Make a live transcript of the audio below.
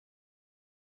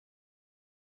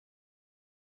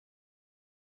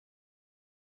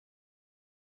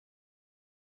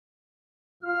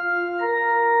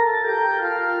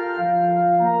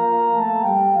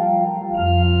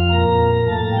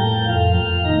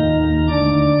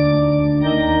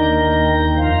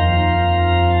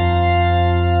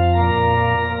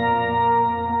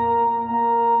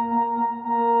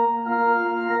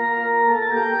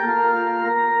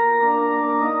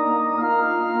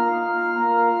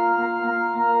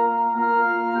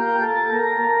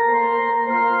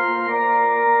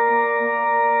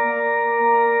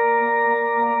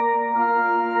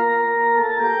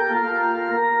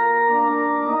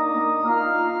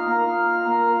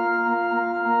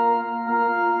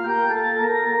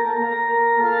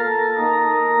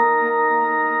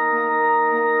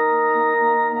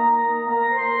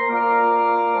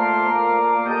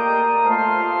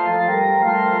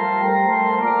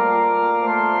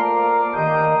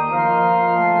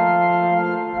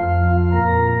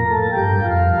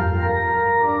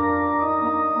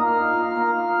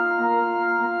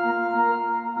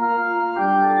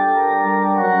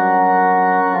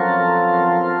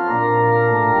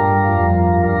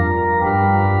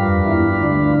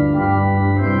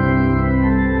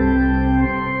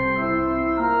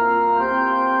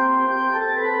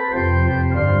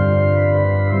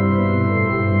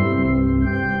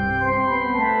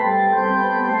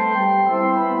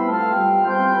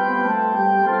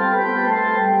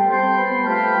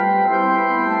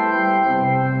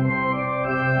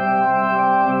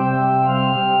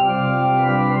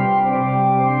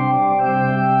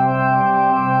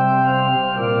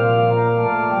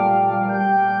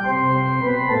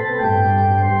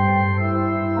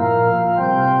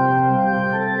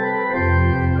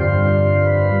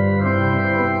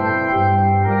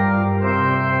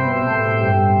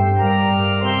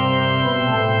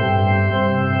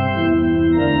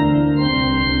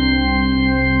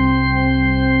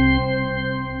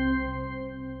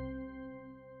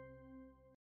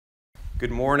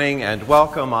morning and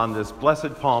welcome on this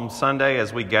blessed Palm Sunday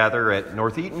as we gather at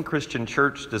North Eaton Christian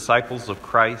Church, Disciples of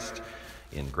Christ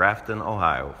in Grafton,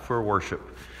 Ohio, for worship.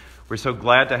 We're so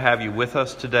glad to have you with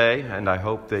us today, and I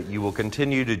hope that you will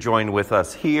continue to join with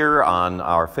us here on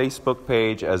our Facebook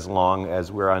page as long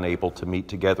as we're unable to meet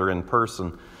together in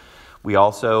person. We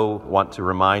also want to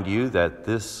remind you that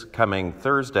this coming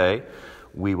Thursday,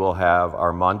 we will have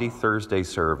our Maundy Thursday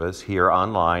service here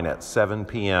online at 7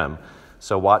 p.m.,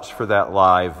 so watch for that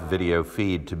live video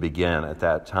feed to begin at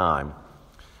that time.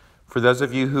 For those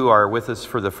of you who are with us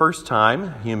for the first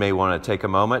time, you may want to take a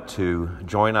moment to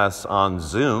join us on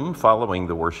Zoom following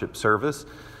the worship service.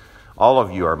 All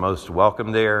of you are most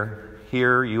welcome there.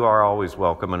 Here, you are always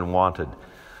welcome and wanted.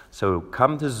 So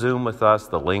come to Zoom with us.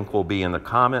 The link will be in the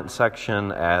comment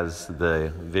section as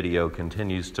the video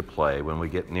continues to play when we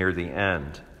get near the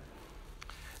end.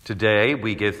 Today,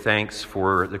 we give thanks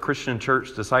for the Christian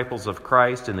Church Disciples of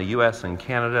Christ in the U.S. and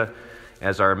Canada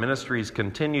as our ministries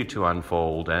continue to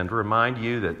unfold, and remind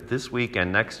you that this week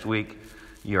and next week,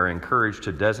 you are encouraged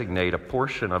to designate a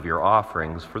portion of your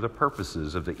offerings for the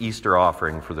purposes of the Easter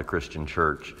offering for the Christian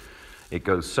Church. It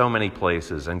goes so many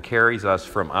places and carries us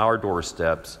from our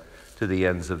doorsteps to the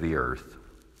ends of the earth.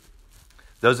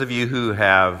 Those of you who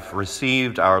have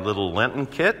received our little Lenten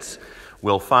kits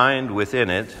will find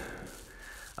within it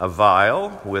a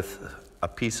vial with a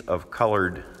piece of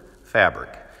colored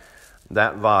fabric.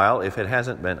 That vial, if it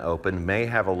hasn't been opened, may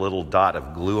have a little dot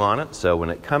of glue on it, so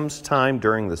when it comes time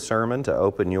during the sermon to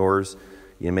open yours,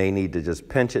 you may need to just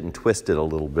pinch it and twist it a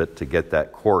little bit to get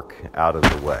that cork out of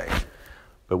the way.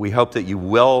 But we hope that you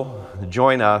will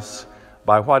join us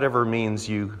by whatever means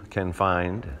you can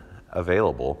find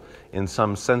available in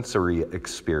some sensory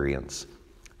experience.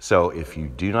 So if you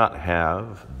do not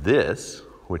have this,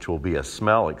 which will be a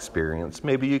smell experience,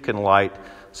 maybe you can light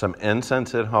some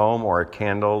incense at home or a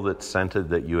candle that's scented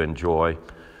that you enjoy,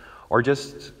 or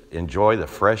just enjoy the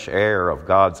fresh air of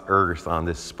God's earth on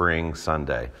this spring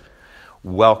Sunday.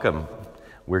 Welcome.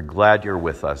 We're glad you're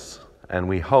with us, and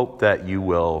we hope that you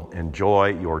will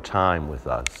enjoy your time with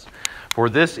us. For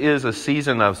this is a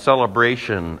season of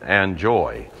celebration and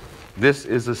joy. This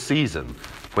is a season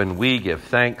when we give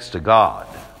thanks to God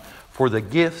for the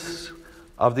gifts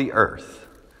of the earth,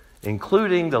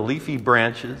 including the leafy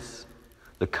branches,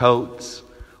 the coats,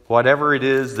 whatever it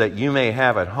is that you may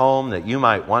have at home that you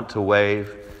might want to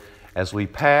wave, as we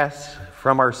pass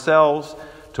from ourselves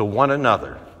to one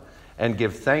another and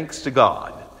give thanks to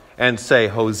God and say,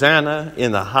 Hosanna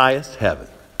in the highest heaven.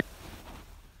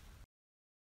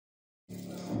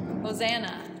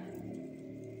 Hosanna.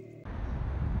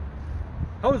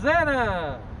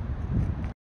 Hosanna!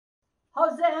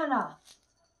 Hosanna!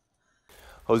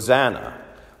 Hosanna!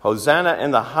 Hosanna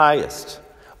in the highest.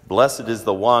 Blessed is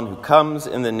the one who comes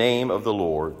in the name of the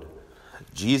Lord.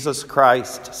 Jesus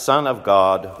Christ, Son of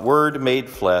God, Word made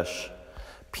flesh,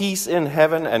 peace in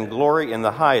heaven and glory in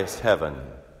the highest heaven.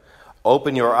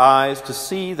 Open your eyes to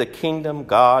see the kingdom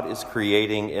God is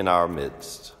creating in our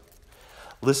midst.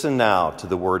 Listen now to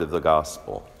the word of the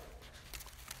gospel.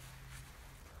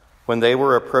 When they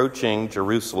were approaching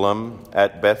Jerusalem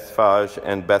at Bethphage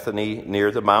and Bethany near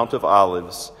the Mount of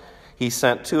Olives, he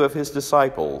sent two of his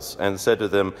disciples and said to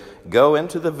them, Go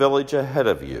into the village ahead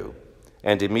of you,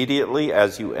 and immediately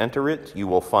as you enter it, you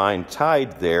will find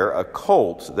tied there a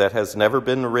colt that has never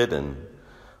been ridden.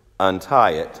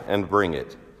 Untie it and bring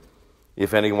it.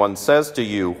 If anyone says to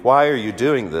you, Why are you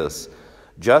doing this?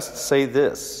 Just say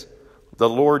this, The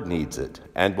Lord needs it,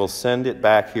 and will send it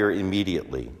back here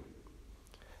immediately.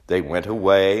 They went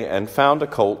away and found a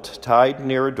colt tied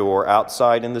near a door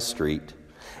outside in the street.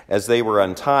 As they were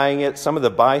untying it, some of the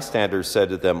bystanders said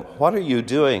to them, What are you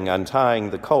doing untying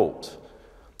the colt?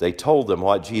 They told them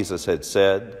what Jesus had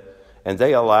said, and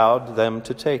they allowed them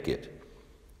to take it.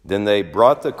 Then they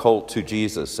brought the colt to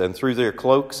Jesus and threw their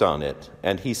cloaks on it,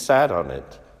 and he sat on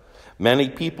it. Many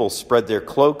people spread their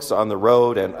cloaks on the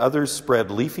road, and others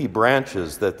spread leafy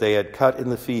branches that they had cut in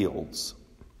the fields.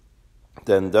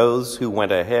 Then those who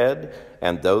went ahead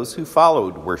and those who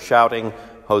followed were shouting,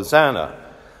 Hosanna!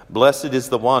 Blessed is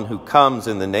the one who comes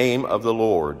in the name of the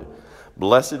Lord.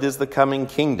 Blessed is the coming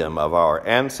kingdom of our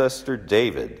ancestor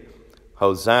David.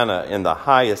 Hosanna in the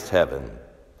highest heaven.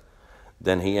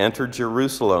 Then he entered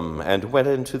Jerusalem and went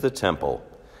into the temple.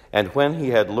 And when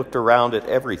he had looked around at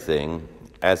everything,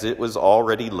 as it was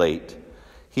already late,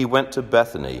 he went to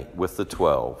Bethany with the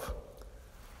 12.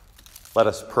 Let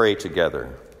us pray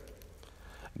together.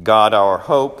 God, our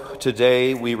hope,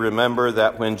 today we remember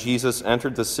that when Jesus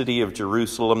entered the city of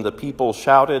Jerusalem, the people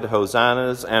shouted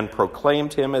hosannas and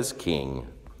proclaimed him as king.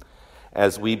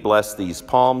 As we bless these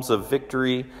palms of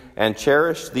victory and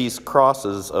cherish these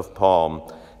crosses of palm,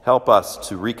 help us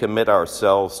to recommit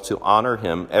ourselves to honor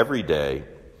him every day,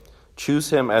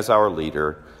 choose him as our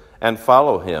leader, and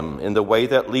follow him in the way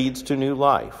that leads to new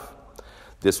life.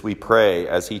 This we pray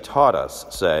as he taught us,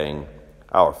 saying,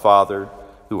 Our Father,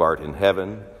 who art in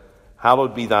heaven,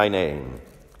 hallowed be thy name.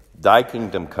 Thy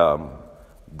kingdom come,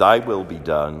 thy will be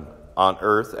done, on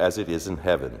earth as it is in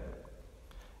heaven.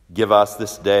 Give us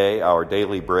this day our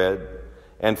daily bread,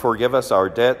 and forgive us our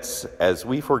debts as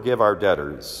we forgive our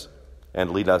debtors.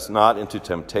 And lead us not into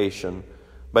temptation,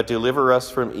 but deliver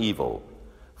us from evil.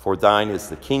 For thine is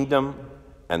the kingdom,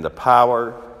 and the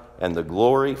power, and the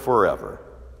glory forever.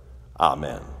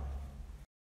 Amen.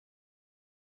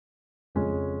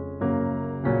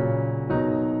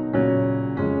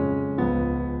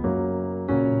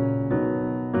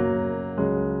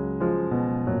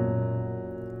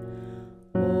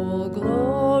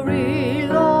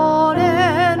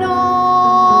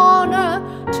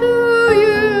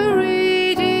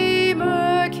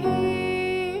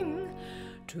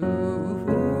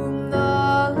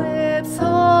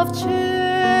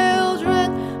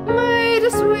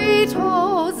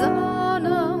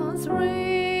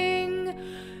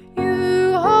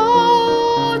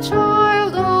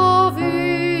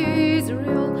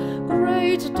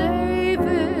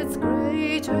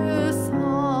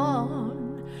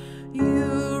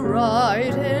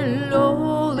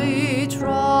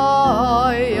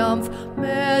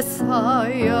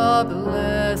 Messiah,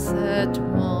 blessed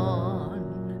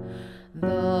one,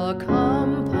 the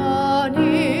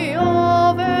company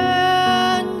of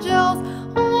angels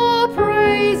are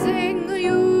praising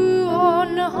you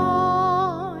on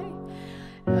high,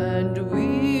 and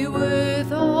we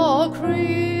with all creation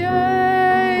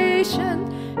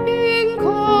in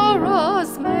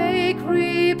chorus make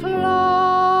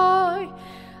reply.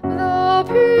 The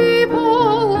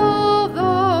people of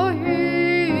the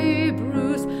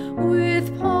Hebrews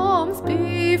with palms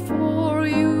before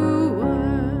you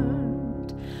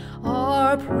and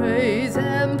our praise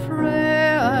and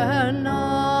prayer and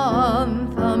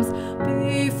anthems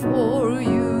before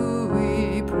you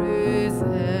we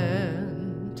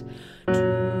present.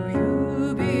 To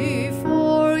you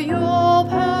before your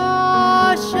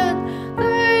passion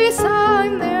they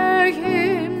sang their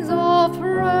hymns of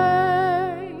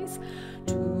praise.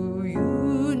 To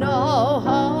you now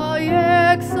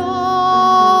high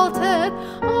exalted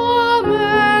a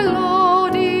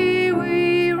melody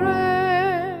we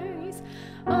raise,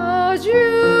 as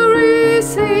you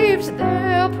received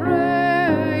their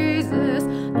praises.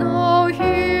 Now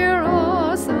hear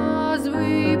us as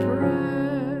we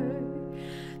pray,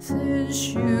 since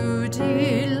you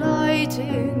delight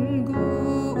in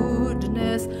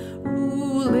goodness,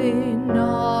 rule in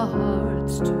our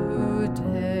hearts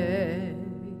today.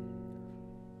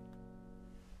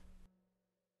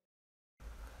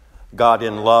 God,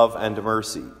 in love and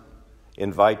mercy,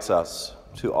 invites us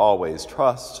to always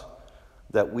trust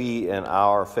that we in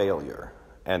our failure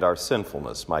and our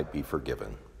sinfulness might be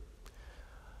forgiven.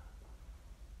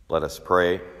 Let us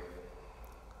pray.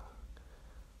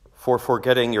 For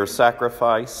forgetting your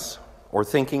sacrifice, or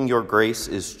thinking your grace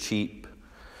is cheap,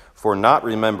 for not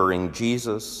remembering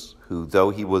Jesus, who,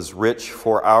 though he was rich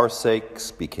for our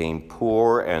sakes, became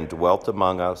poor and dwelt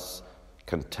among us,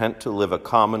 content to live a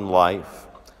common life,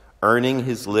 earning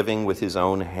his living with his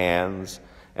own hands,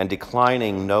 and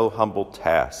declining no humble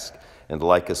task, and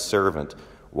like a servant,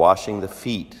 washing the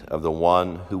feet of the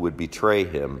one who would betray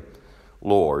him.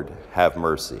 Lord, have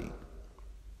mercy.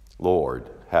 Lord,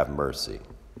 have mercy.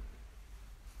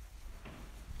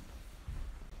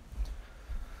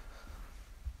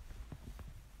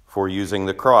 For using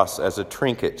the cross as a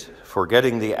trinket,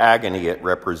 forgetting the agony it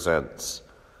represents,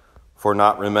 for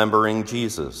not remembering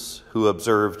Jesus, who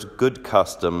observed good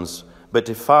customs but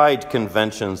defied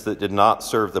conventions that did not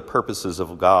serve the purposes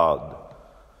of God,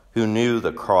 who knew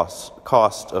the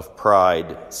cost of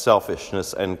pride,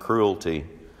 selfishness, and cruelty,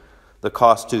 the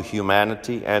cost to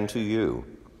humanity and to you,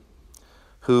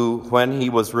 who, when he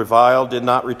was reviled, did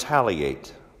not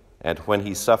retaliate, and when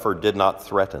he suffered, did not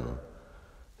threaten,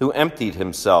 who emptied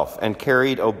himself and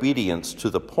carried obedience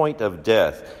to the point of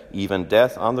death, even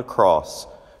death on the cross.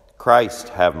 Christ,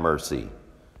 have mercy.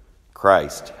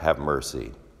 Christ, have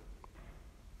mercy.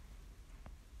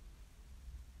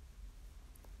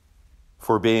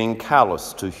 For being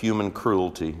callous to human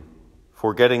cruelty,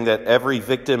 forgetting that every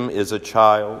victim is a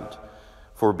child,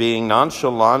 for being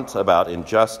nonchalant about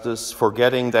injustice,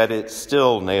 forgetting that it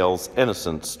still nails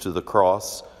innocence to the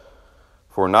cross,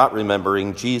 for not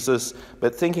remembering Jesus,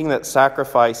 but thinking that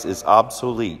sacrifice is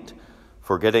obsolete,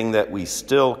 forgetting that we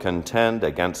still contend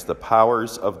against the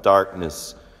powers of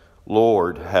darkness.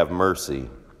 Lord, have mercy.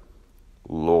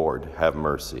 Lord, have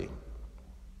mercy.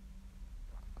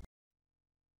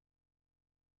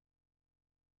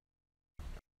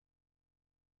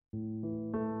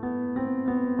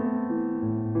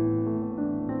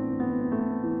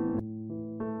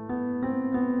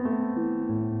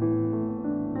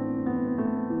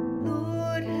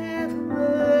 Lord, have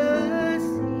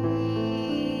mercy.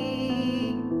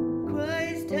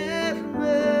 Christ, have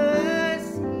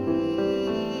mercy.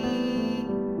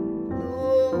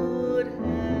 Lord,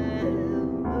 have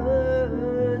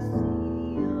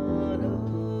mercy on us.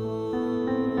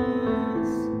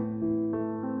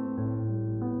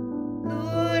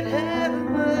 Lord, have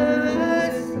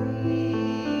mercy.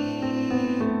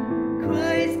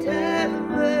 Christ, have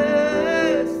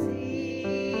mercy.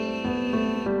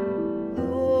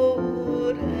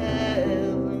 Lord,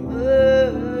 have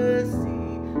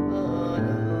mercy on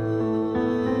us.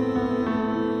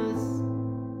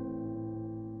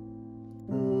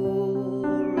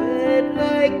 Oh, red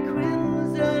like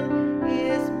crimson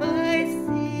is my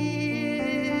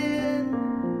sin.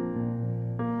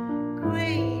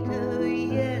 Greater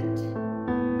yet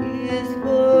is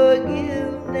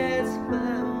forgiveness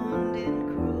found in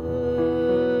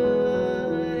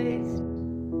Christ.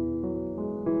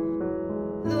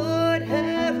 Lord,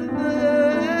 have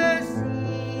mercy.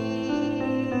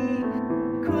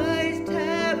 Christ,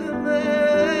 have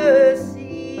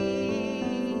mercy.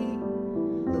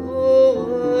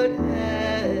 Lord,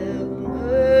 have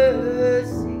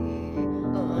mercy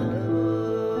on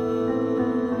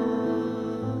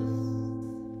us.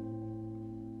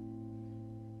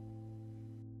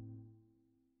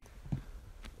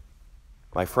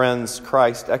 My friends,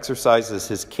 Christ exercises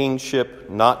his kingship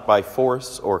not by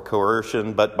force or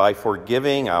coercion, but by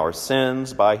forgiving our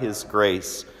sins by his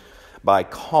grace, by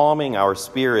calming our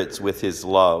spirits with his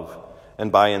love,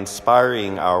 and by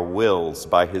inspiring our wills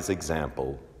by his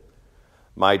example.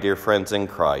 My dear friends in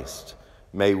Christ,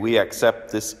 may we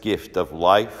accept this gift of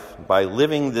life by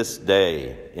living this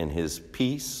day in his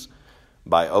peace,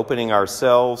 by opening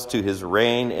ourselves to his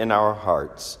reign in our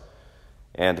hearts,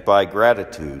 and by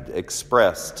gratitude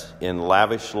expressed in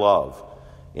lavish love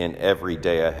in every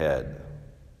day ahead.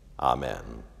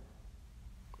 Amen.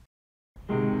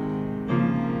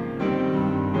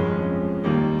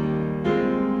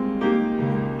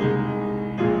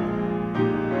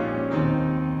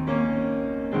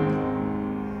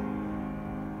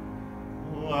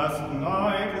 Last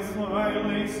night as I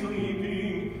lay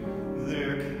sleeping,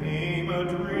 there came a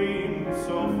dream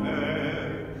so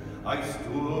fair. I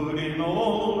stood in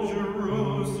old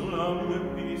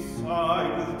Jerusalem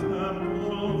beside the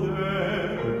temple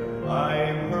there.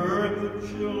 I heard the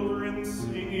children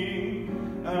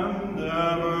singing, and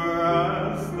ever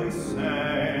as they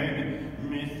sang,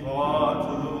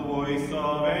 methought the voice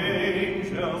of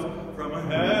angels from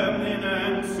heaven in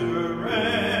answer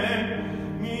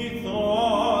rang.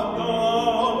 Methought the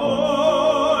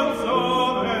voice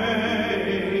of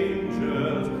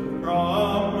angels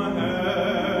from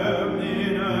heaven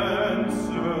in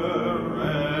answer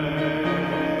rang.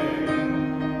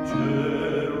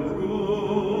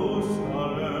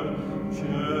 Jerusalem,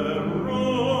 Jerusalem,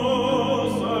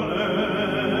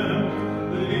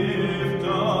 lift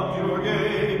up your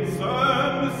gates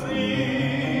and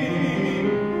sing.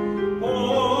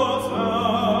 Hosanna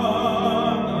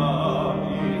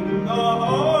in the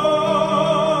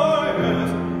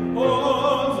highest,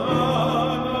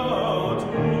 Hosanna to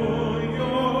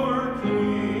your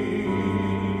King.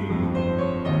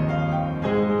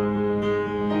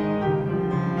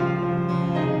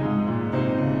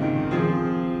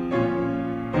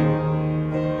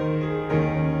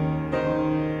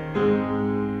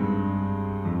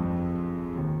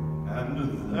 And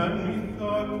then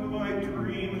methought my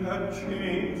dream had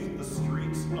changed, the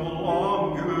streets no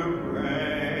longer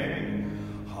rang.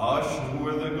 Hushed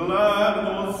were the glad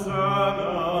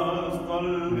hosannas, the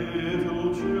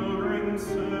little children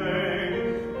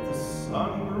sang. The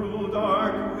sun grew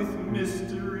dark with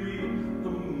mystery, the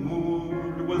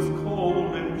moon was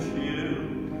cold and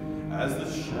chill, as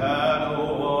the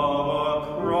shadow of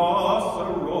a cross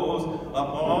arose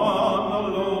upon the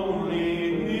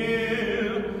lonely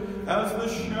hill, as the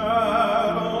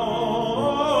shadow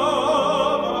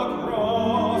of a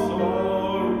cross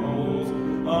arose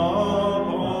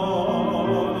upon a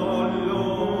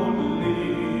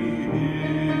lonely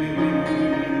hill.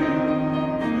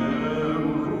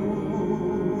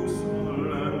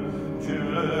 Jerusalem,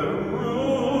 Jerusalem,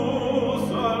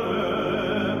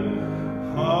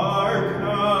 hark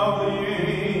how the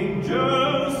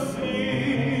angels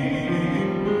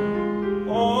sing.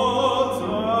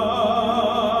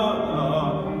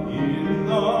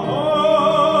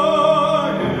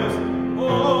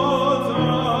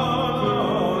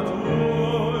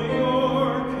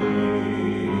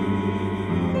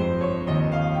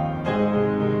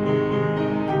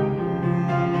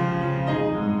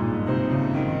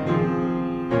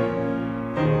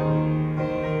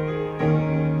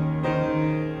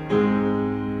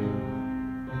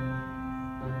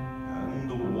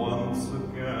 once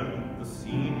again the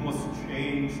scene was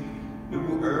changed.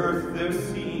 New earth there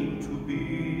seemed to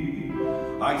be.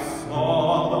 I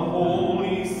saw the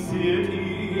holy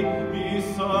city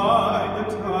beside the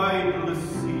tideless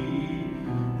sea.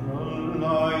 The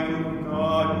light of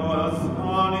God was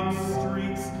on its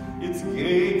streets, its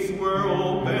gates were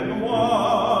open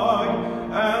wide,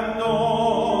 and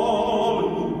all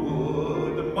who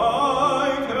would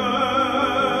might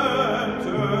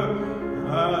enter,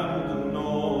 and no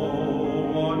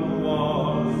one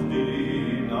was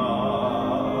denied.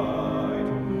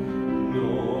 No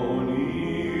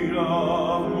need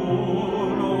of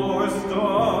moon or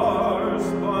stars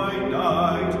by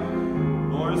night,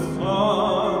 nor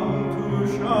sun to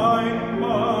shine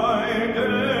by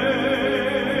day.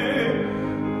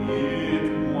 It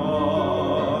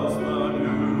was the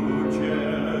new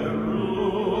Jerusalem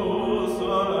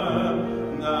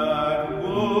that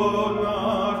would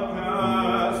not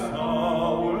pass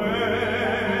away.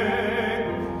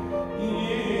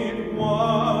 It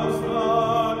was the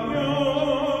new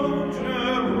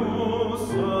Jerusalem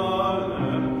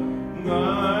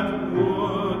that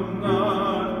would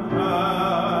not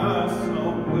pass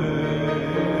away.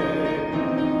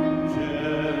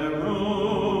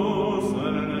 Jerusalem,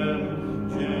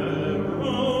 Jerusalem,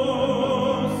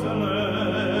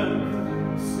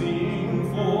 sing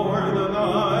for the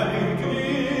night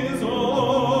is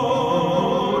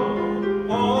old.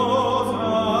 Hosanna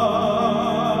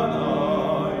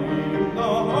in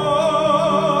the highest,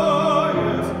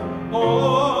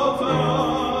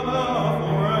 Hosanna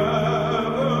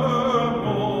forevermore.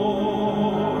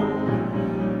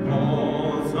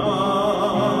 Hosanna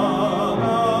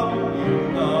in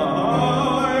the highest,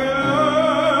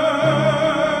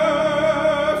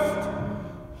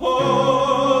 Hosanna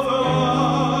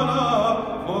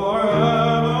forevermore.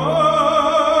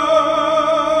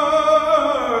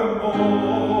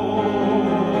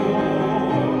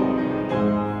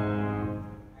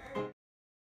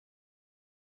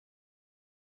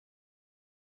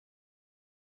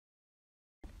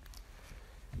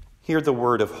 Hear the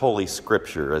word of Holy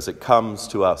Scripture as it comes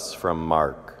to us from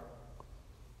Mark.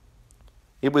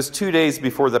 It was 2 days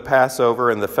before the Passover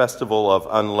and the festival of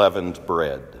unleavened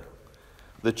bread.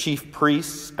 The chief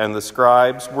priests and the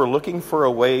scribes were looking for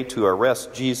a way to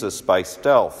arrest Jesus by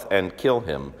stealth and kill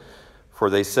him, for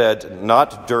they said,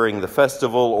 "Not during the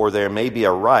festival, or there may be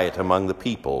a riot among the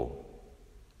people."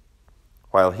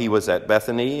 While he was at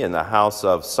Bethany in the house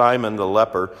of Simon the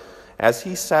leper, as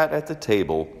he sat at the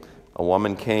table, a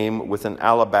woman came with an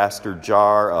alabaster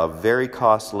jar of very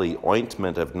costly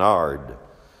ointment of nard,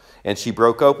 and she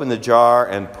broke open the jar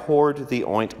and poured the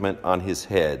ointment on his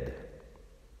head.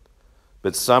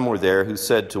 But some were there who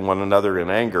said to one another in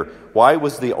anger, "Why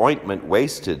was the ointment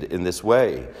wasted in this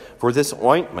way? For this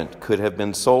ointment could have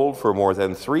been sold for more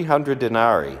than 300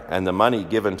 denarii and the money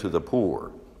given to the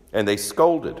poor." And they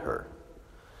scolded her.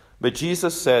 But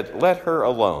Jesus said, "Let her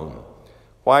alone.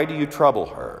 Why do you trouble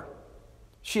her?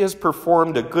 She has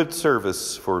performed a good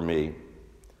service for me.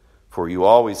 For you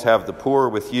always have the poor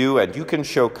with you, and you can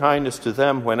show kindness to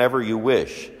them whenever you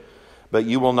wish, but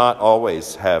you will not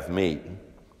always have me.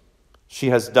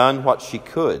 She has done what she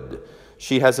could.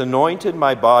 She has anointed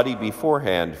my body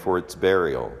beforehand for its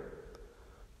burial.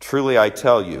 Truly I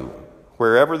tell you,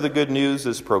 wherever the good news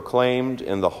is proclaimed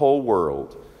in the whole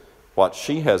world, what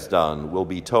she has done will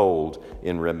be told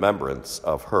in remembrance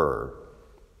of her."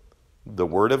 The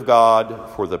word of God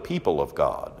for the people of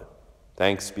God.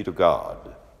 Thanks be to God.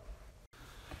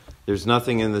 There's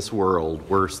nothing in this world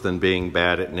worse than being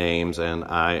bad at names, and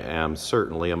I am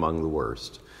certainly among the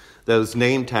worst. Those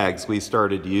name tags we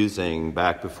started using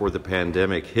back before the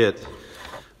pandemic hit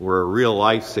were a real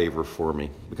lifesaver for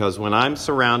me, because when I'm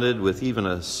surrounded with even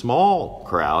a small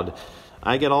crowd,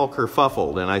 I get all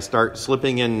kerfuffled and I start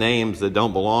slipping in names that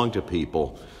don't belong to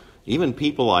people, even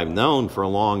people I've known for a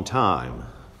long time.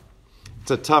 It's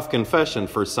a tough confession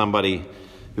for somebody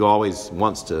who always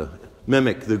wants to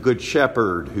mimic the good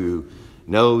shepherd who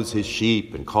knows his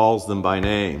sheep and calls them by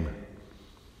name.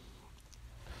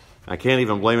 I can't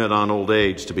even blame it on old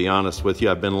age, to be honest with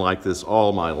you. I've been like this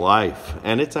all my life,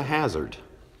 and it's a hazard.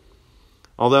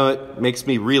 Although it makes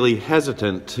me really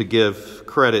hesitant to give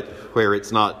credit where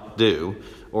it's not due,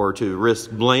 or to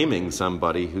risk blaming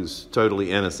somebody who's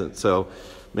totally innocent. So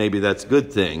maybe that's a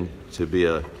good thing, to be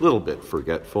a little bit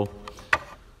forgetful.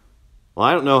 Well,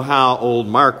 I don't know how old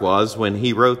Mark was when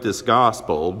he wrote this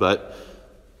gospel, but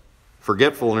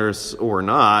forgetfulness or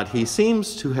not, he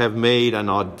seems to have made an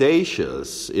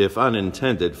audacious, if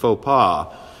unintended, faux pas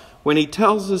when he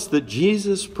tells us that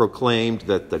Jesus proclaimed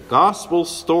that the gospel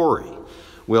story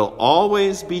will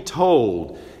always be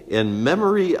told in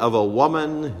memory of a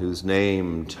woman whose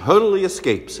name totally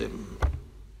escapes him.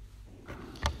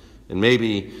 And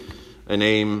maybe a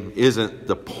name isn't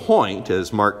the point,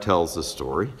 as Mark tells the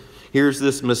story. Here's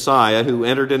this Messiah who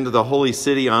entered into the holy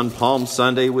city on Palm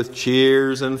Sunday with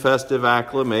cheers and festive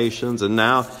acclamations, and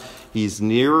now he's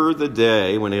nearer the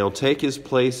day when he'll take his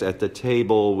place at the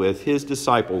table with his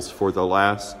disciples for the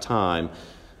last time,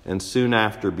 and soon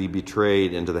after be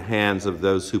betrayed into the hands of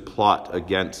those who plot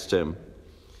against him.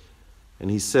 And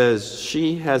he says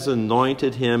she has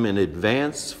anointed him in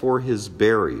advance for his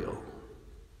burial.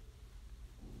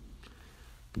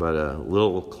 But a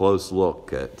little close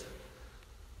look at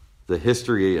the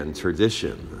history and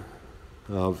tradition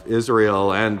of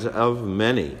Israel and of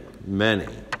many, many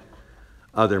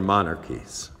other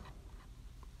monarchies.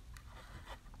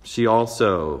 She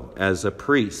also, as a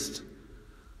priest,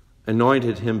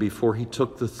 anointed him before he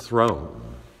took the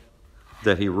throne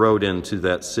that he rode into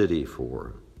that city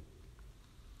for.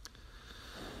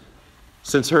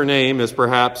 Since her name is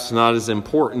perhaps not as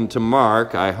important to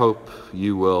Mark, I hope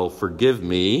you will forgive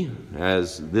me,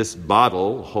 as this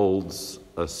bottle holds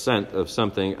a scent of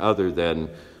something other than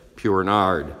pure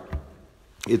nard.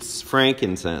 It's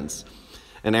frankincense,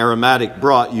 an aromatic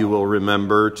brought, you will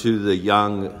remember, to the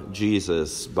young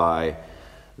Jesus by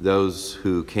those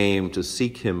who came to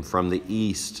seek him from the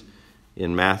east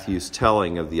in Matthew's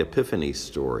telling of the Epiphany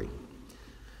story.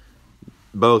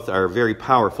 Both are very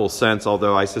powerful scents,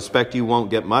 although I suspect you won't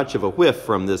get much of a whiff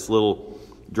from this little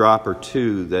drop or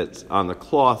two that's on the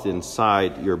cloth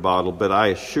inside your bottle. But I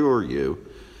assure you,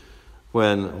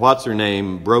 when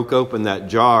what's-her-name broke open that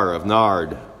jar of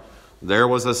nard, there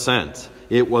was a scent.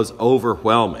 It was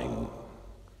overwhelming,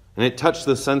 and it touched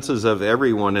the senses of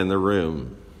everyone in the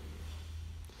room.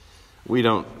 We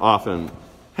don't often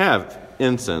have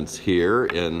incense here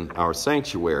in our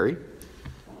sanctuary.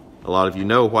 A lot of you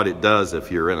know what it does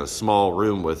if you're in a small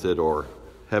room with it, or,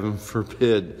 heaven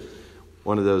forbid,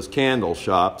 one of those candle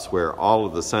shops where all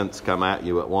of the scents come at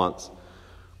you at once.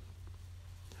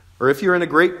 Or if you're in a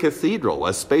great cathedral,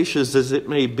 as spacious as it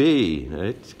may be,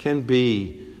 it can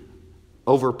be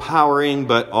overpowering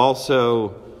but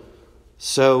also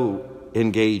so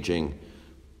engaging.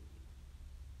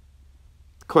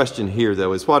 The question here,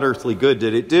 though, is what earthly good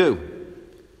did it do?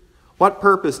 What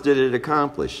purpose did it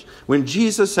accomplish? When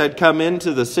Jesus had come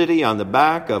into the city on the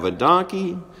back of a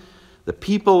donkey, the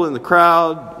people in the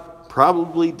crowd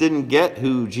probably didn't get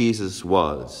who Jesus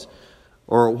was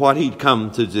or what he'd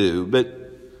come to do,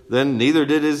 but then neither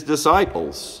did his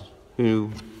disciples,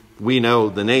 who we know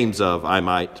the names of, I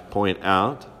might point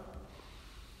out.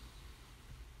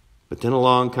 But then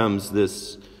along comes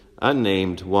this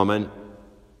unnamed woman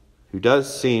who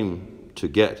does seem to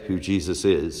get who Jesus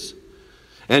is.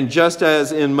 And just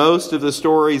as in most of the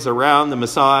stories around the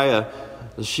Messiah,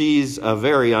 she's a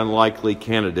very unlikely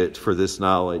candidate for this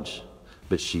knowledge.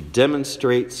 But she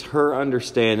demonstrates her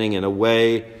understanding in a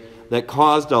way that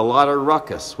caused a lot of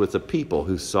ruckus with the people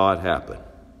who saw it happen.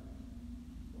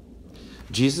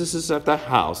 Jesus is at the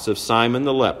house of Simon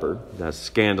the leper. That's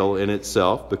scandal in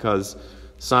itself, because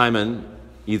Simon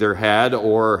either had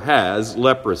or has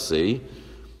leprosy.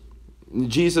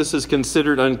 Jesus is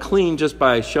considered unclean just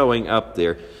by showing up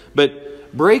there.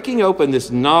 But breaking open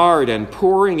this nard and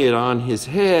pouring it on his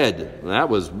head, that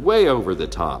was way over the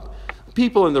top.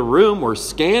 People in the room were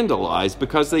scandalized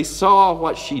because they saw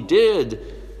what she did,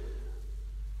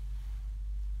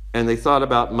 and they thought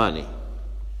about money.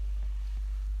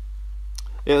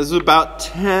 It was about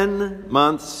 10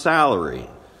 months' salary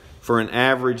for an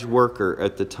average worker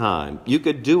at the time. You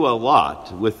could do a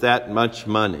lot with that much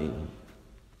money.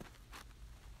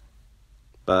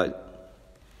 But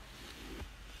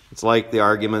it's like the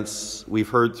arguments we've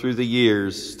heard through the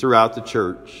years throughout the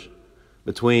church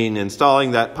between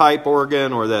installing that pipe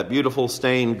organ or that beautiful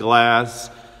stained glass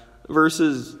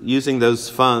versus using those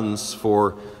funds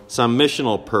for some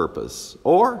missional purpose,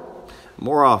 or,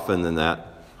 more often than that,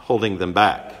 holding them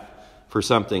back for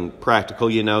something practical.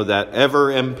 You know, that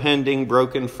ever-impending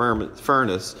broken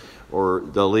furnace or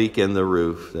the leak in the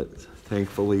roof that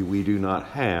thankfully we do not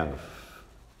have.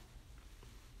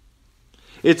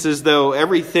 It's as though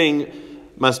everything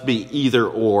must be either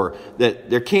or, that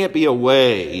there can't be a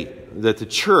way that the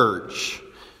church,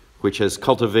 which has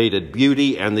cultivated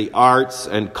beauty and the arts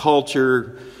and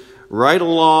culture right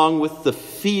along with the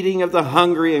feeding of the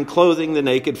hungry and clothing the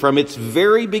naked from its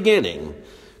very beginning,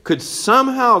 could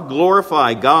somehow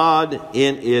glorify God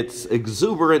in its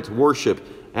exuberant worship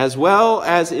as well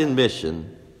as in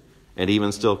mission, and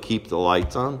even still keep the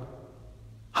lights on?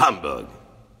 Humbug!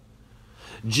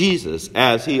 Jesus,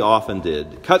 as he often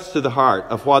did, cuts to the heart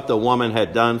of what the woman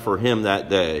had done for him that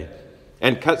day,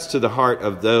 and cuts to the heart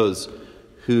of those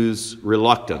whose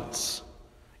reluctance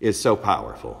is so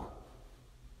powerful.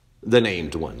 The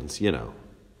named ones,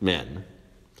 men.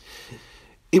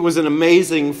 It was an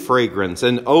amazing fragrance,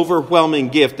 an overwhelming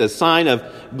gift, a sign of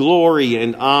glory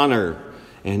and honor.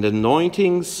 And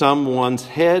anointing someone's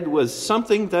head was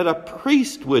something that a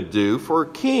priest would do for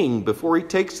a king before he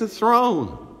takes the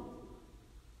throne.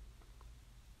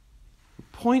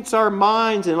 It points our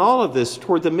minds in all of this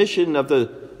toward the mission of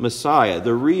the Messiah,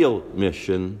 the real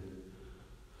mission.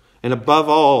 And above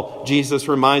all, Jesus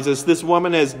reminds us this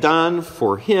woman has done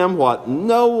for him what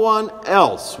no one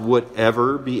else would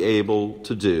ever be able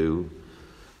to do.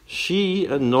 She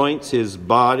anoints his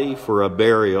body for a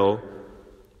burial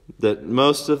that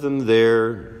most of them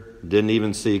there didn't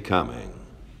even see coming.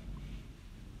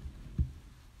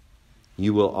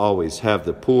 You will always have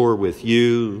the poor with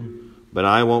you, but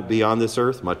I won't be on this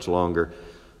earth much longer.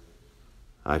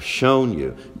 I've shown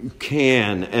you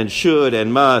can and should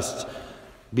and must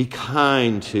be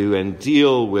kind to and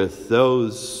deal with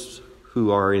those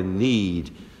who are in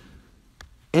need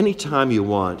anytime you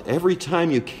want, every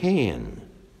time you can.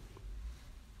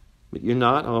 But you're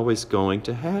not always going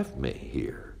to have me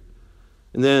here.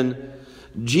 And then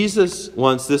Jesus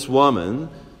wants this woman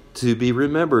to be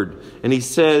remembered. And he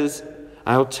says,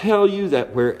 I'll tell you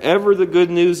that wherever the good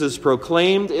news is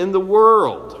proclaimed in the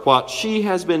world, what she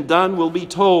has been done will be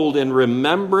told in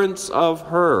remembrance of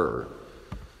her.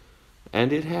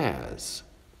 And it has.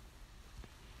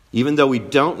 Even though we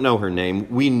don't know her name,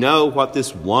 we know what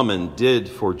this woman did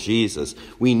for Jesus.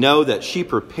 We know that she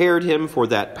prepared him for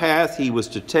that path he was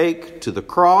to take to the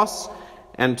cross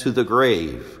and to the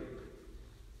grave.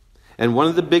 And one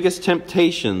of the biggest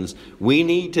temptations we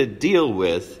need to deal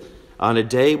with on a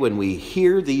day when we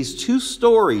hear these two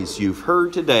stories you've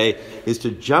heard today is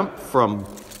to jump from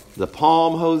the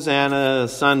Palm Hosanna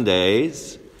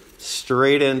Sundays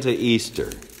straight into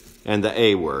Easter and the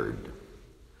A word,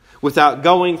 without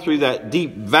going through that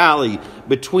deep valley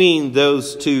between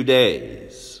those 2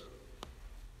 days.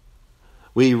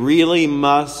 We really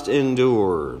must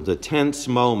endure the tense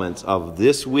moments of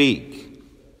this week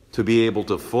to be able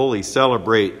to fully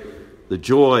celebrate the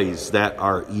joys that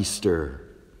are Easter.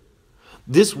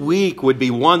 This week would be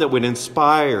one that would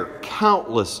inspire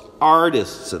countless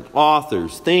artists and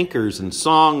authors, thinkers and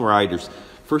songwriters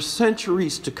for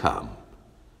centuries to come.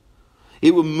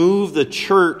 It would move the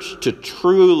church to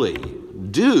truly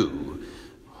do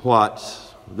what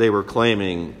they were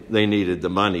claiming they needed the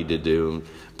money to do.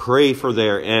 Pray for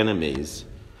their enemies.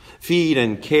 Feed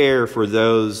and care for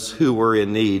those who were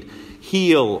in need.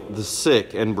 Heal the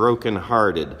sick and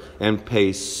brokenhearted. And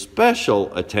pay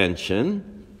special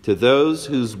attention to those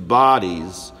whose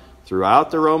bodies throughout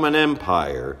the Roman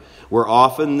Empire were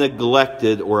often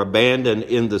neglected or abandoned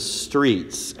in the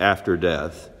streets after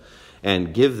death,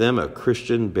 and give them a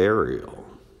Christian burial.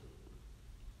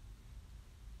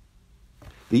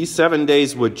 These 7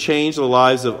 days would change the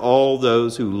lives of all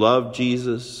those who loved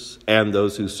Jesus and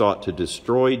those who sought to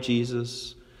destroy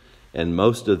Jesus, and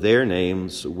most of their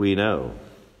names we know.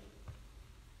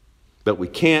 But we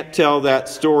can't tell that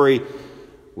story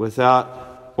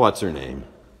without, what's her name?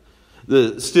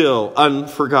 The still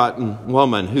unforgotten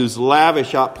woman whose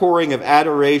lavish outpouring of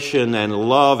adoration and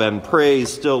love and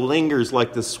praise still lingers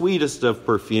like the sweetest of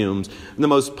perfumes, the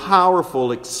most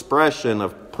powerful expression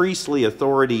of priestly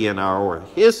authority in our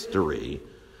history,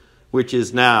 which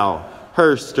is now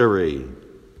her story.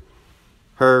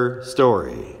 Her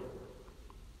story.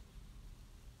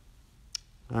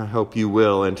 I hope you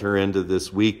will enter into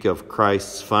this week of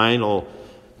Christ's final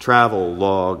travel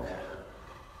log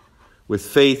with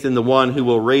faith in the one who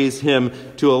will raise him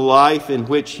to a life in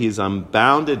which he is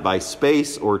unbounded by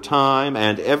space or time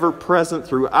and ever present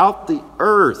throughout the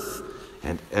earth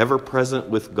and ever present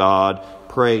with God,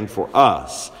 praying for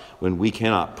us when we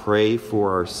cannot pray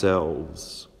for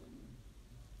ourselves.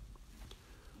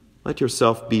 Let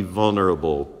yourself be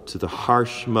vulnerable to the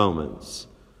harsh moments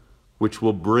which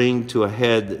will bring to a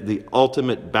head the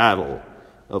ultimate battle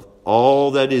of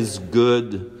all that is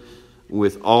good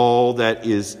with all that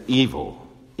is evil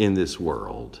in this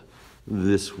world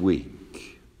this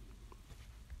week.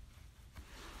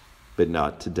 But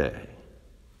not today.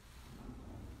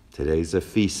 Today's a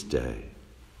feast day.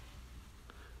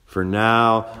 For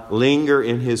now, linger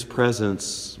in his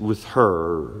presence with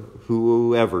her,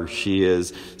 whoever she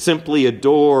is. Simply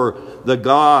adore the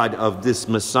God of this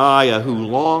Messiah who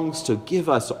longs to give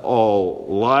us all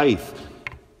life,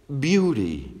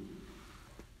 beauty,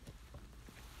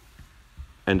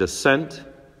 and a scent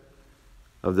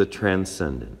of the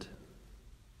transcendent.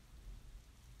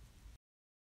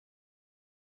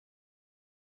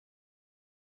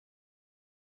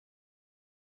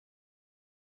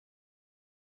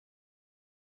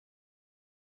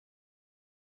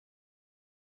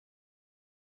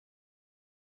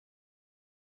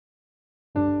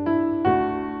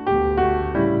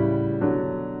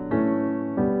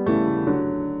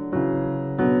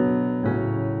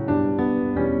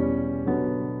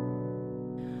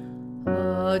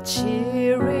 A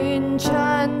cheering,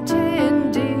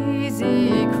 chanting,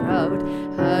 dizzy crowd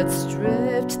had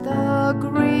stripped the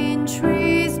green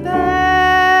trees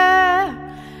bare,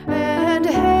 and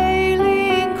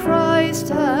hailing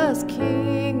Christ as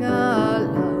King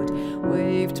aloud,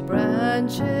 waved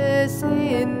branches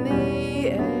in the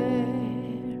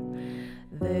air.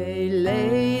 They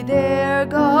lay their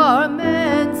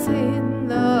garments in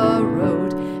the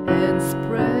road and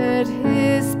spread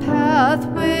his path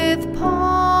with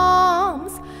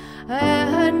palms,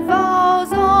 and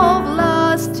vows of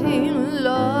lasting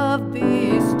love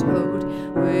bestowed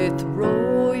with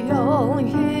royal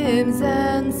hymns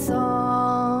and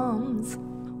psalms.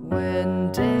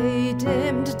 When day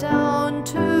dimmed down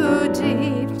to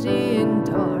deep in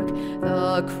dark,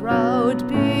 the crowd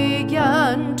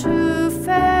began to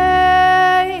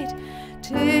fade,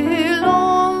 till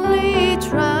only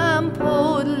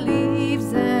trampled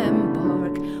leaves and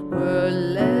bark were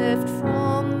left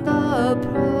from the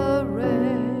parade.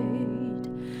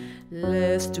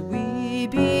 Lest we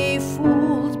be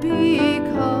fooled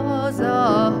because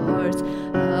our hearts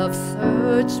have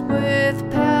searched with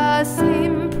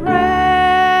passing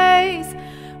praise,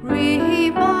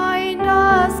 remind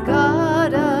us,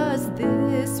 God, as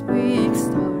this week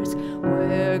starts,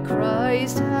 where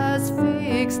Christ has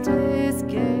fixed his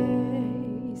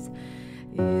gaze.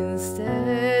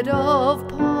 Instead of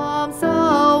palms,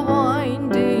 a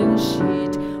winding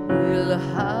sheet will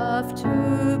have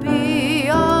to be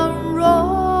unrolled,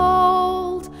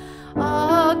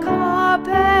 a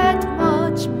carpet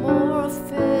much more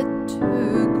fit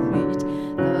to greet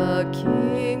the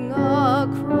King a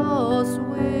cross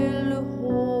will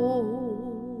hold.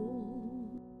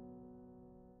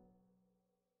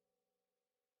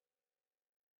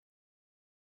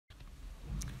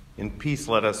 In peace,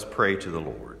 let us pray to the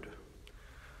Lord.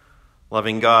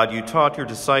 Loving God, you taught your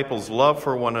disciples love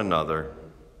for one another,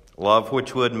 love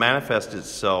which would manifest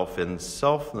itself in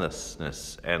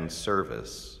selflessness and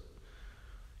service.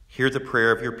 Hear the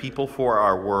prayer of your people for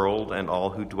our world and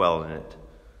all who dwell in it.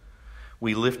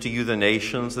 We lift to you the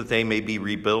nations that they may be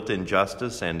rebuilt in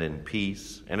justice and in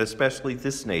peace, and especially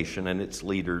this nation and its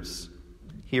leaders.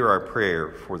 Hear our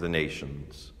prayer for the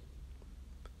nations.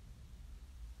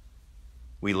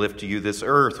 We lift to you this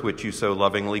earth which you so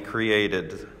lovingly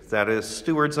created, that as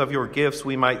stewards of your gifts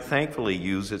we might thankfully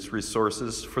use its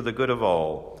resources for the good of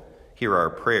all. Hear our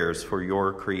prayers for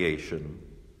your creation.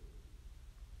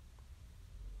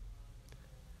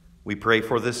 We pray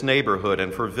for this neighborhood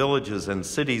and for villages and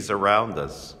cities around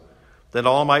us, that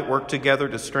all might work together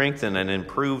to strengthen and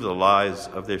improve the lives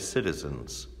of their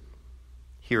citizens.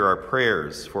 Hear our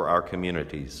prayers for our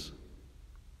communities.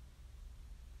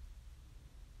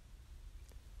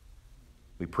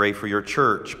 We pray for your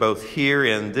church, both here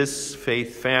in this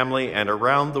faith family and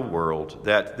around the world,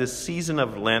 that this season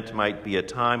of Lent might be a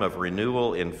time of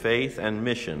renewal in faith and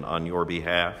mission on your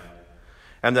behalf,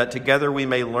 and that together we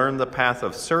may learn the path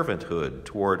of servanthood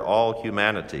toward all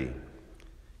humanity.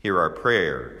 Hear our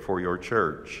prayer for your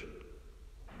church.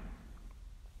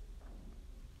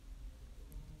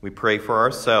 We pray for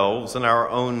ourselves and our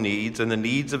own needs and the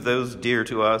needs of those dear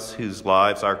to us whose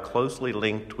lives are closely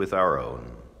linked with our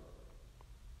own.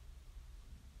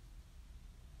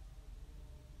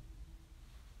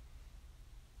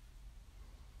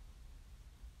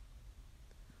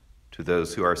 To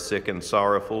those who are sick and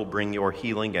sorrowful, bring your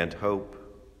healing and hope.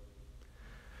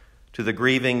 To the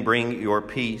grieving, bring your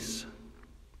peace.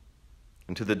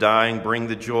 And to the dying, bring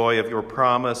the joy of your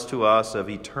promise to us of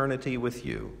eternity with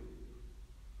you.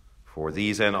 For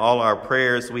these and all our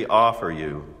prayers we offer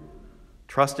you,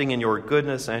 trusting in your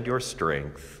goodness and your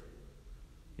strength.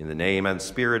 In the name and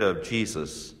spirit of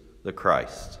Jesus, the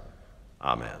Christ.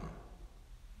 Amen.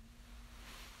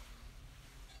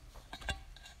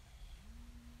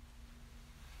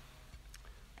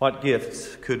 What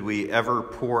gifts could we ever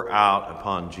pour out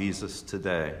upon Jesus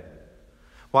today?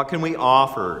 What can we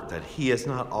offer that he has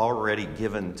not already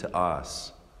given to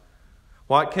us?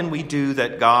 What can we do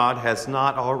that God has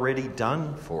not already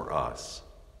done for us?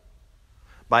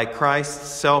 By Christ's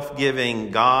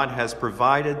self-giving, God has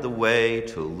provided the way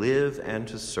to live and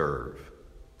to serve.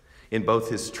 In both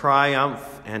his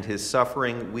triumph and his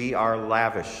suffering, we are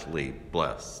lavishly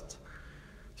blessed.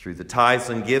 Through the tithes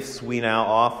and gifts we now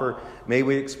offer, may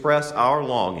we express our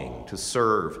longing to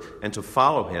serve and to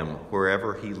follow him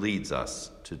wherever he leads us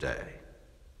today.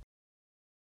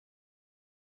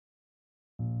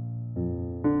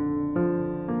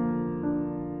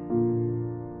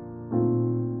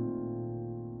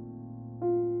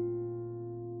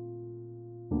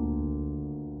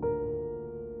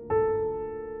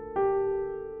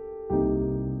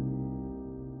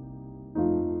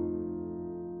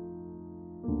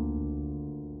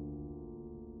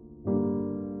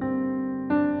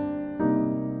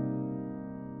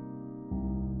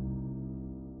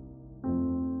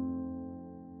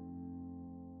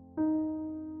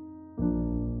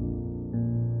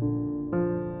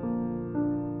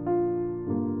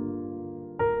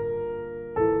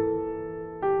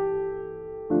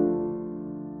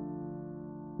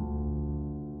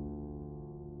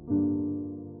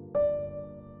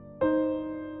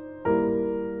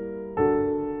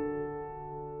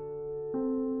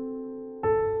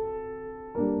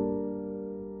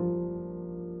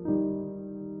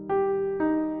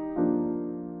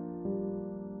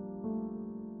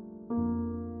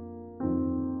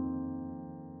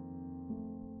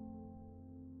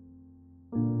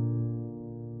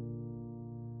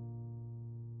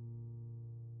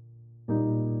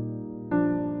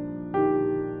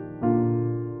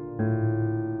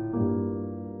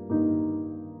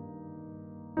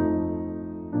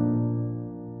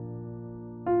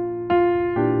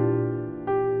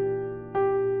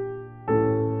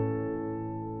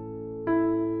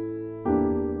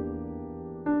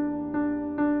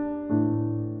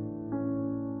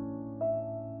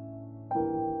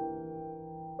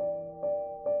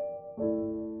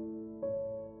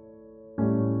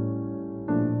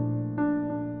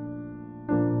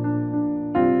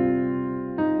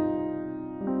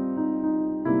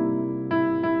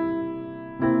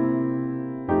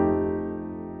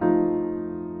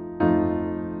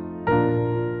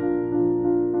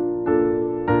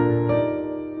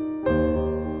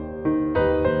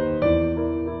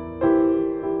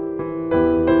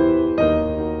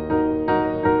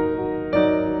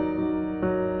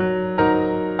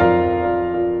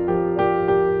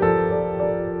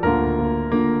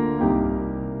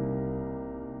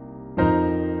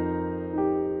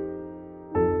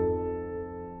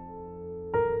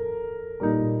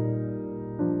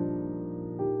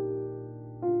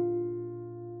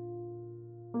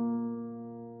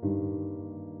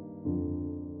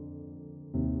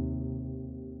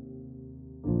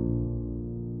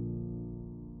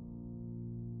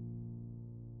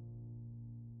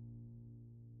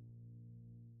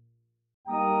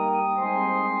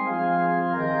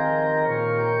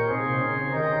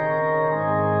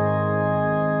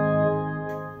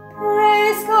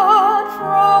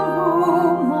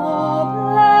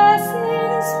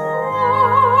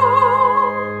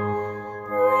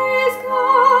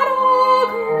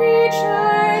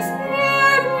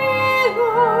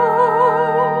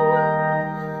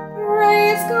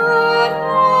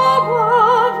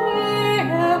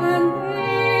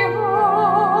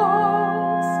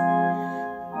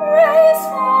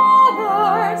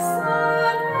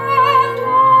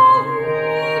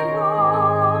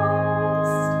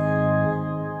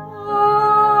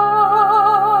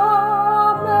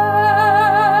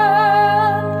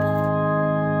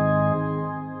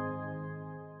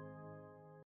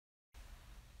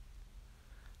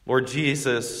 Lord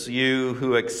Jesus, you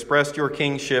who expressed your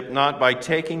kingship not by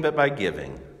taking but by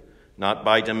giving, not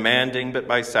by demanding but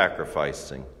by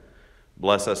sacrificing,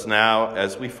 bless us now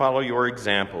as we follow your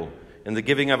example in the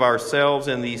giving of ourselves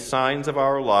in these signs of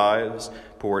our lives,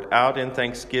 poured out in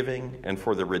thanksgiving and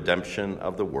for the redemption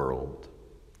of the world.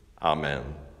 Amen.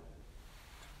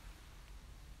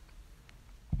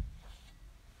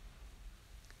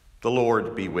 The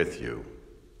Lord be with you,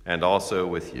 and also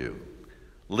with you.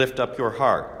 Lift up your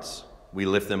hearts. We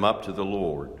lift them up to the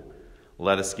Lord.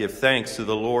 Let us give thanks to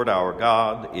the Lord our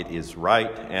God. It is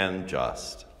right and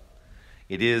just.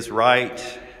 It is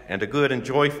right and a good and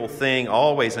joyful thing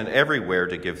always and everywhere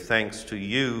to give thanks to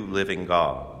you, living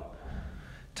God.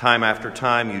 Time after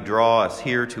time you draw us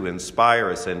here to inspire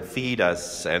us and feed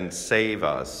us and save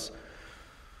us.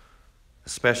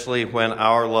 Especially when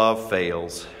our love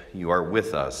fails, you are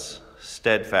with us,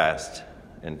 steadfast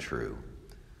and true.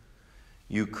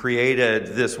 You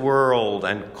created this world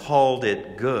and called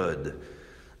it good.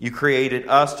 You created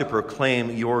us to proclaim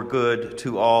your good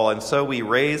to all, and so we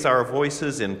raise our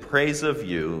voices in praise of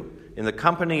you in the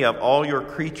company of all your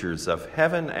creatures of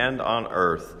heaven and on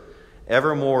earth,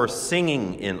 evermore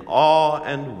singing in awe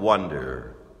and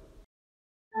wonder.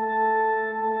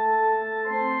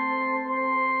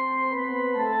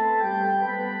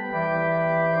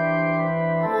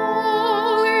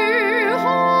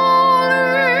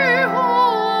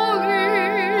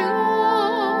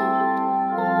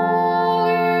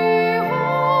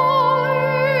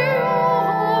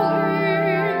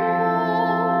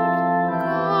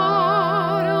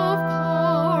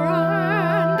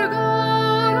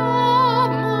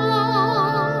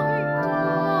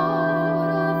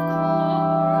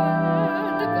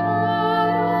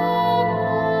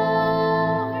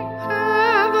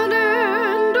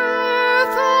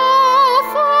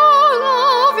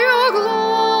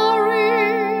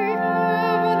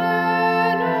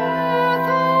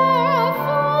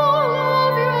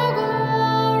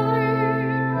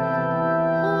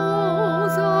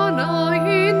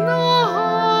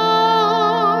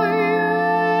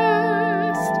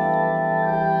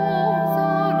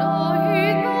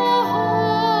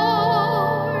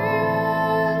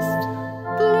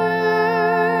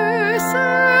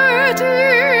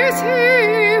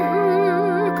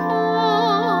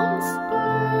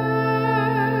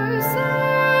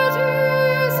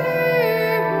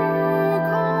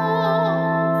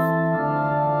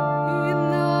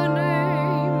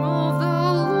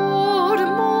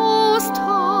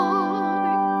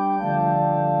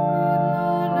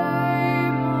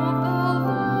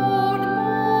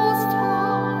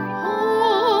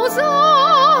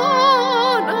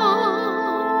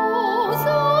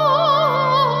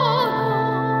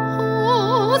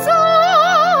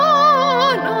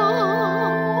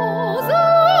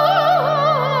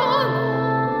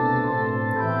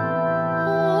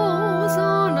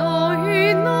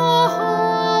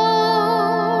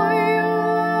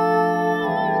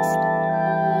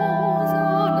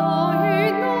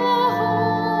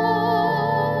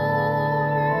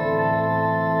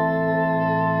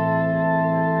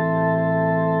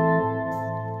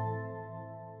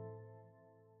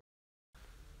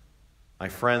 My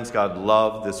friends, God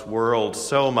loved this world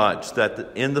so much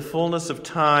that in the fullness of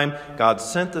time, God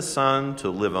sent the Son to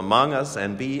live among us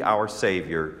and be our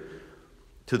Savior.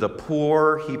 To the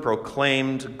poor, he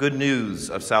proclaimed good news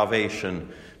of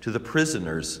salvation. To the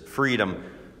prisoners, freedom.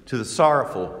 To the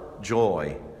sorrowful,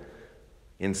 joy.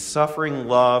 In suffering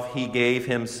love, he gave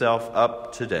himself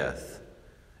up to death.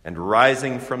 And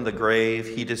rising from the grave,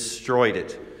 he destroyed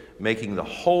it, making the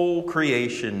whole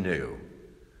creation new.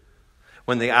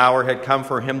 When the hour had come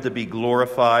for him to be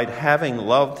glorified, having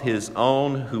loved his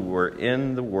own who were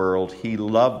in the world, he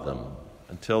loved them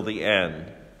until the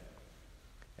end.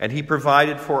 And he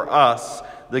provided for us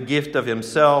the gift of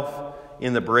himself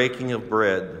in the breaking of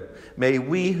bread. May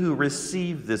we who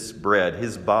receive this bread,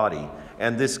 his body,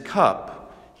 and this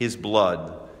cup, his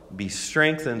blood, be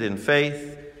strengthened in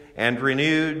faith and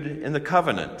renewed in the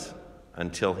covenant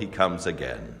until he comes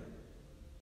again.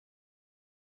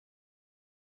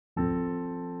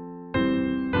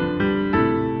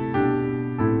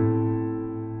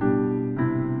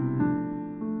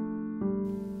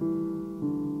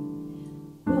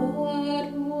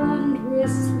 What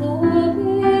wondrous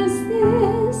love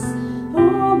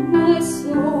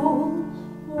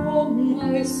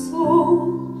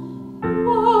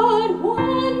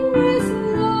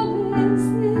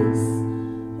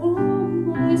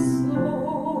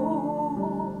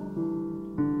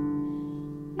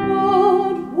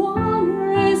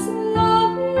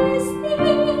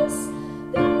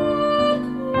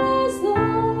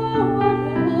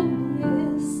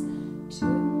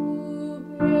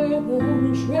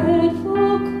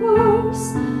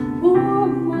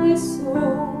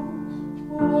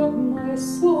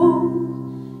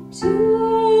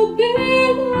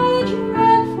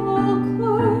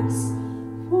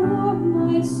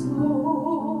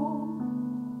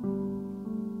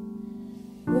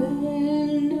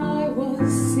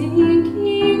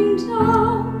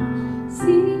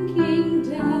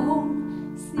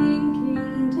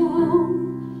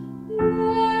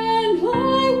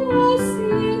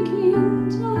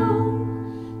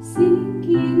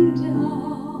sinking down.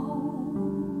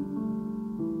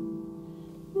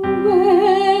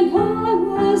 When I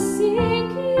was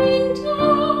sinking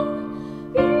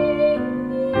down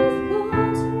beneath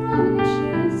God's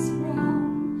righteous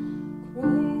crown,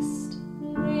 Christ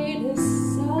laid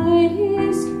aside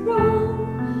his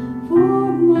crown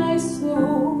for my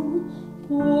soul,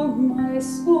 for my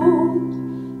soul.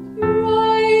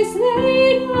 Christ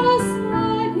laid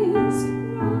aside his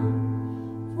crown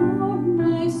for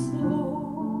my soul.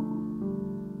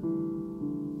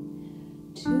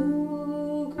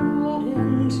 To God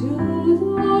and to the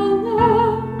Lamb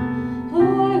I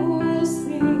will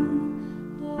sing,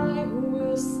 I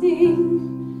will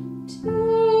sing.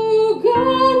 To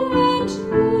God and to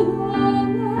the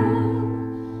Lamb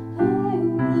I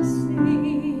will sing.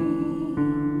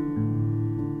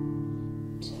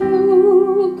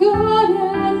 To God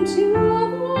and to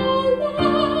the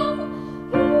Lamb,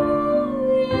 who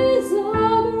is a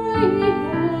great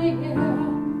I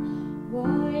am,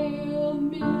 while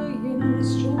millions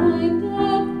join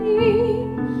the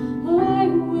theme, I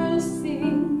will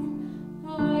sing, I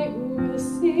will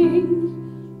sing.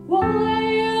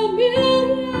 While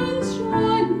millions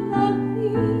join the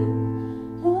theme,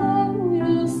 I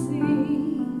will sing.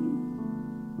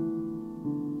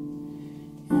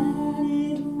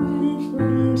 And when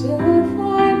from death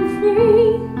I'm free,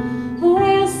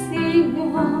 I'll sing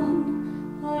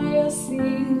on, I'll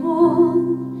sing on.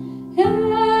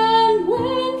 And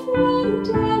when from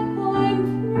death I'm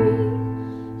free,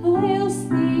 I'll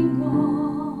sing on.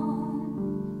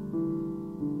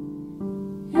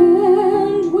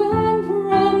 And when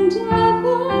from death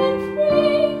I'm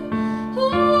free,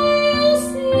 I'll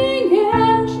sing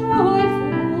and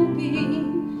joyful be.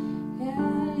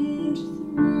 And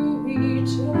through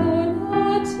eternity,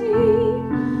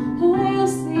 I'll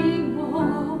sing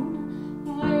on,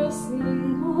 I'll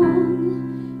sing on.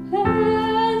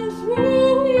 And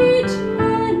through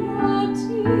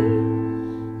eternity,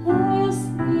 I'll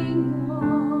sing on.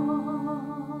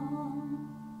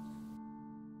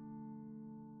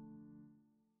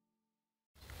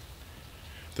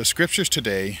 The scriptures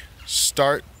today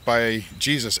start by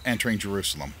Jesus entering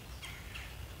Jerusalem.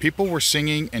 People were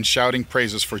singing and shouting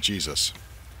praises for Jesus.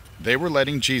 They were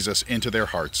letting Jesus into their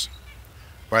hearts.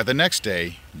 By the next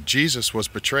day, Jesus was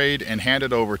betrayed and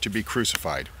handed over to be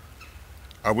crucified.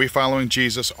 Are we following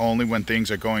Jesus only when things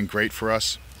are going great for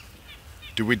us?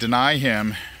 Do we deny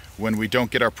him when we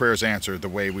don't get our prayers answered the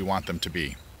way we want them to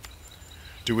be?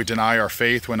 Do we deny our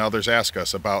faith when others ask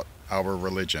us about our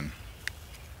religion?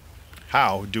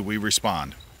 How do we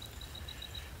respond?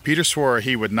 Peter swore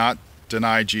he would not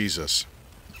deny Jesus.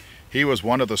 He was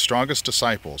one of the strongest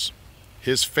disciples.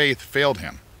 His faith failed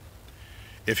him.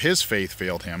 If his faith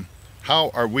failed him, how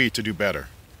are we to do better?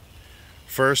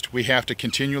 First, we have to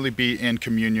continually be in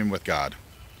communion with God.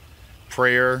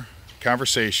 Prayer,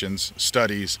 conversations,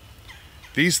 studies,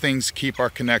 these things keep our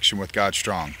connection with God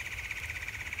strong.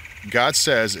 God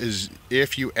says,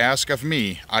 if you ask of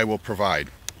me, I will provide.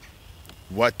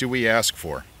 What do we ask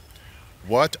for?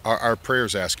 What are our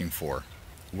prayers asking for?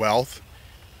 Wealth,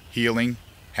 healing,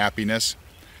 happiness?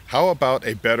 How about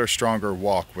a better, stronger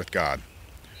walk with God?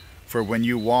 For when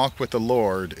you walk with the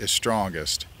Lord is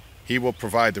strongest, he will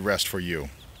provide the rest for you.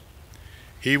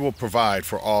 He will provide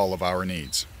for all of our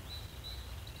needs.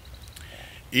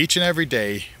 Each and every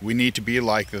day, we need to be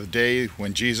like the day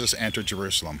when Jesus entered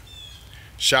Jerusalem,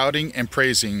 shouting and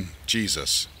praising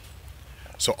Jesus,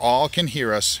 so all can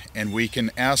hear us and we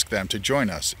can ask them to join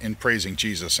us in praising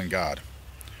Jesus and God.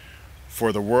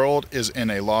 For the world is in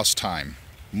a lost time,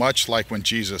 much like when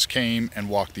Jesus came and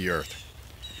walked the earth.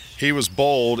 He was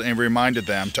bold and reminded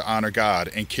them to honor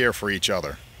God and care for each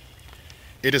other.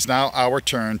 It is now our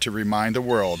turn to remind the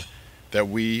world that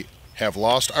we have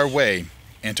lost our way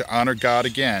and to honor God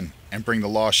again and bring the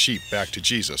lost sheep back to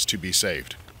Jesus to be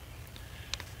saved.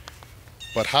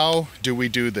 But how do we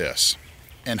do this?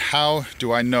 And how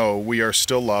do I know we are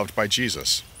still loved by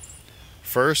Jesus?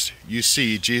 First, you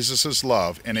see Jesus'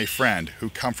 love in a friend who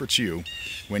comforts you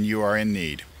when you are in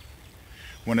need.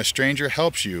 When a stranger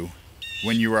helps you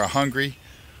when you are hungry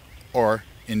or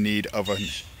in need of a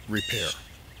repair.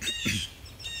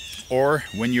 Or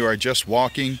when you are just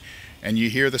walking and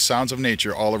you hear the sounds of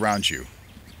nature all around you.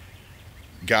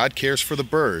 God cares for the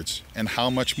birds, and how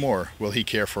much more will he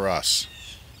care for us?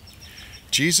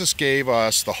 Jesus gave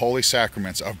us the holy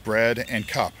sacraments of bread and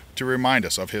cup to remind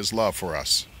us of his love for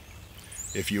us.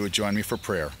 If you would join me for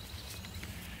prayer.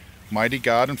 Mighty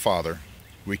God and Father,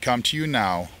 we come to you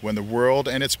now when the world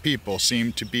and its people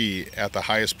seem to be at the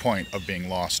highest point of being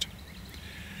lost.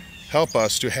 Help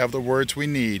us to have the words we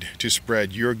need to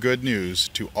spread your good news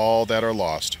to all that are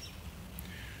lost.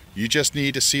 You just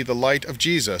need to see the light of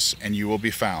Jesus and you will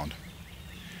be found.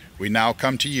 We now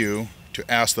come to you to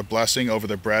ask the blessing over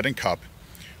the bread and cup,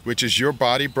 which is your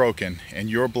body broken and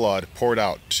your blood poured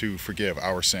out to forgive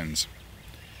our sins.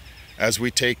 As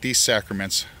we take these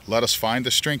sacraments, let us find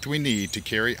the strength we need to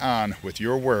carry on with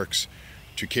your works,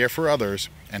 to care for others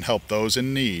and help those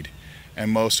in need,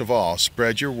 and most of all,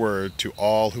 spread your word to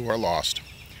all who are lost.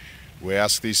 We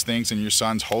ask these things in your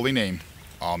Son's holy name.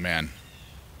 Amen.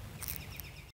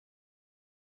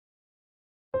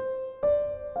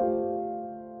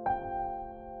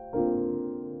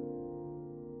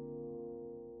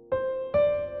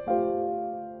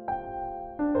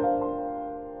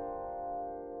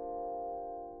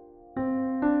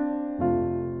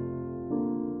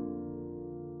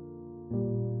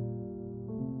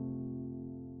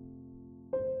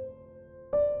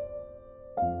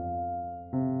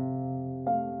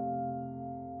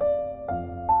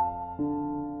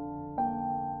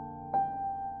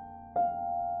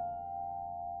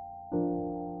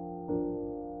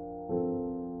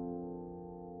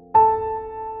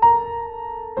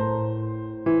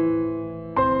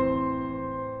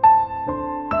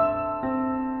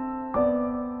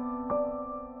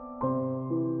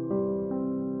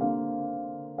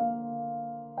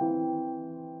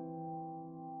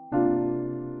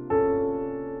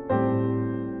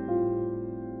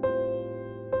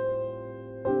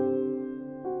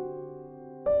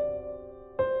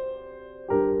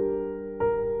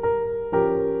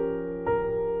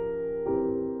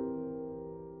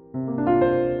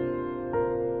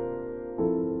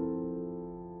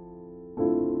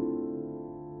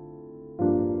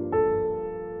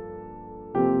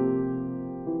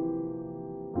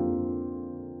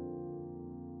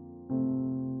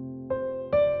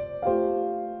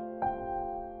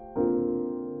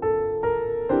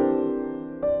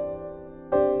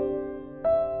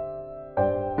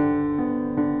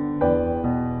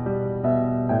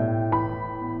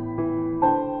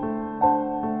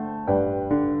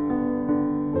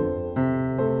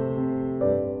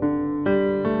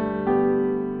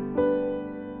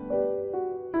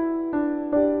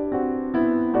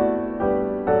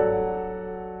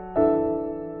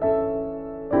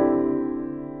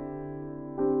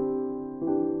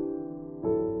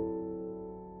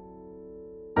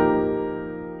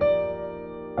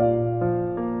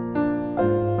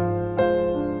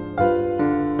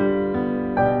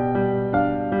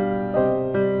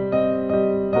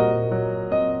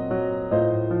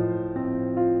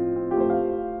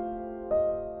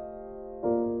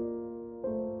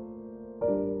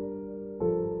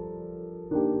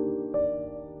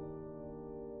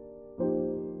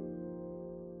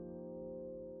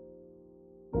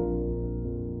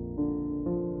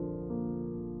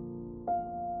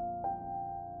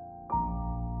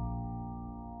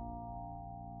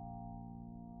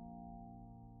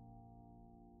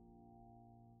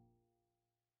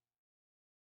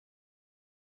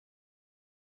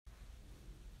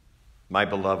 My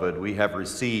beloved, we have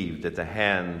received at the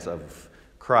hands of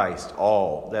Christ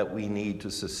all that we need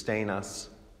to sustain us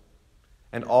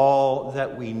and all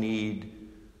that we need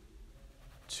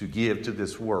to give to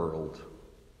this world.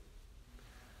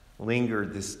 Linger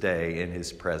this day in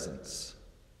his presence.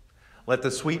 Let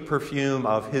the sweet perfume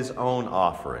of his own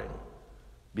offering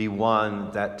be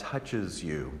one that touches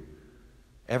you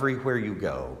everywhere you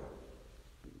go.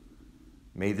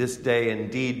 May this day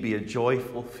indeed be a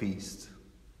joyful feast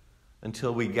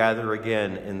until we gather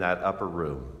again in that upper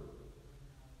room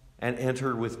and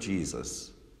enter with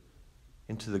Jesus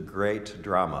into the great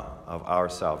drama of our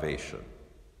salvation.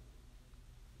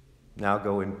 Now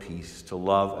go in peace to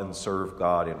love and serve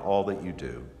God in all that you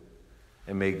do.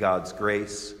 And may God's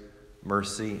grace,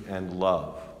 mercy, and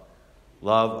love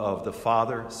of the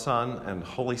Father, Son, and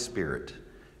Holy Spirit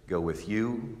go with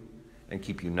you and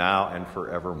keep you now and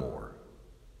forevermore.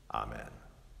 Amen.